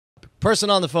Person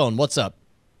on the phone, what's up?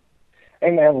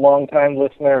 Hey, man, long-time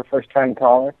listener, first-time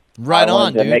caller. Right I on,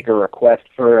 wanted to dude. make a request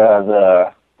for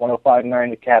the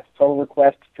 105.9 The Cat's Total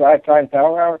Request Drive Time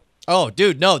Power Hour. Oh,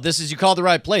 dude, no, you called the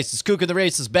right place. It's Kook and the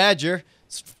Racist Badger.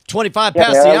 It's 25 Yeah,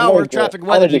 past man, the I hour, wanted traffic to,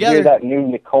 weather I wanted to hear together. that new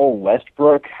Nicole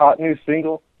Westbrook hot new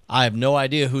single. I have no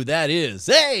idea who that is.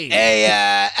 Hey!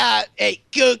 Hey,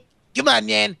 Kook, come on,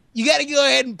 man. You got to go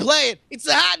ahead and play it. It's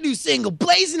a hot new single,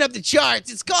 blazing up the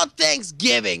charts. It's called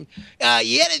Thanksgiving.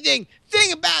 The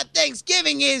thing about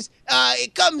Thanksgiving is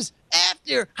it comes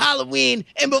after Halloween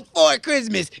and before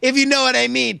Christmas, if you know what I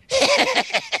mean.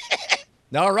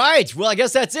 All right. Well, I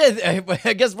guess that's it.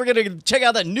 I guess we're going to check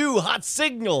out that new hot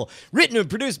signal written and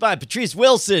produced by Patrice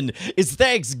Wilson. It's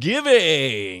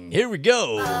Thanksgiving. Here we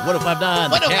go.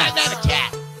 105.9 The Cat. 105.9 The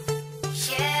Cat.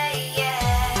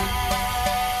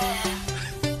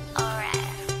 All right.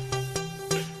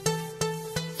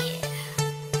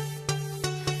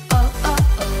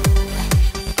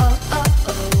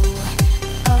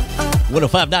 Yeah.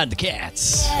 105.9 The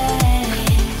Cats.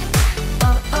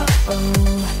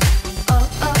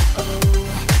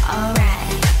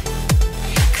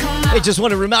 Hey, just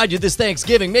want to remind you this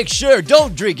Thanksgiving, make sure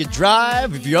don't drink and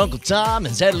drive. If your Uncle Tom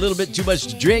has had a little bit too much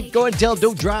to drink, go and tell him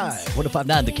don't drive.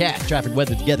 105.9 The Cat, traffic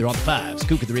weather together on the fives.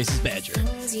 Kook and the Racist Badger.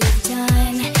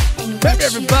 Remember,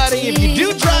 everybody, if you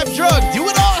do drive drunk, do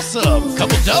it awesome.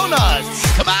 Couple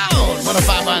donuts. Come on.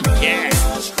 105.9 The Cat.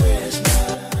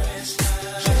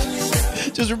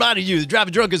 Just reminding you,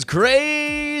 driving drunk is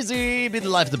crazy. Be the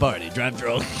life of the party. Drive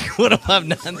drunk.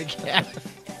 105.9 The Cat.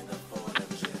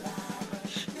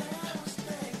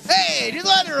 Hey, just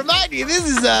wanted to remind you, this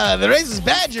is the Racist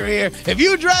Badger here. If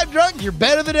you drive drunk, you're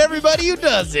better than everybody who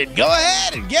doesn't. Go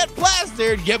ahead and get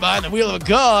plastered, get behind the wheel of a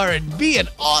car, and be an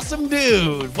awesome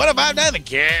dude. 105.9 The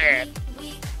Cat.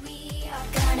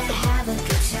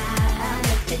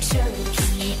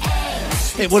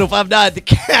 Hey, 105.9 The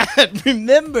Cat.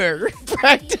 Remember,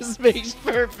 practice makes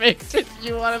perfect if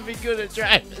you want to be good at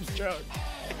driving drunk.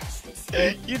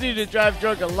 You need to drive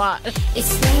drunk a lot. It's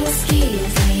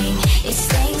Thanksgiving. It's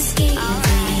Thanksgiving.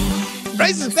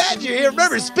 Racist Badger here.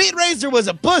 Remember, Speed Racer was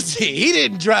a pussy. He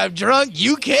didn't drive drunk.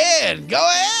 You can. Go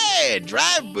ahead.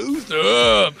 Drive boost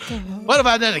up.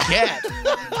 105.9 The Cat.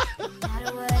 No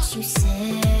matter what you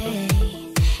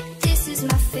say, this is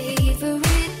my favorite.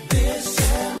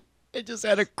 I just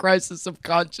had a crisis of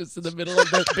conscience in the middle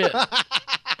of that bit.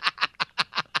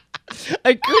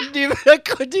 I couldn't even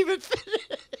finish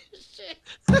it.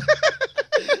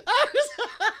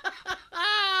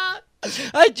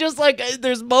 I just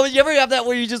there's moments, you ever have that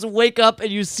where you just wake up and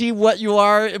you see what you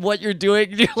are and what you're doing,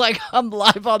 and you're like, I'm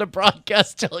live on a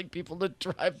broadcast telling people to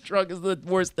drive drunk is the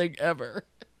worst thing ever.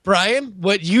 Brian,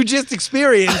 what you just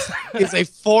experienced is a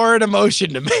foreign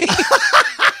emotion to me.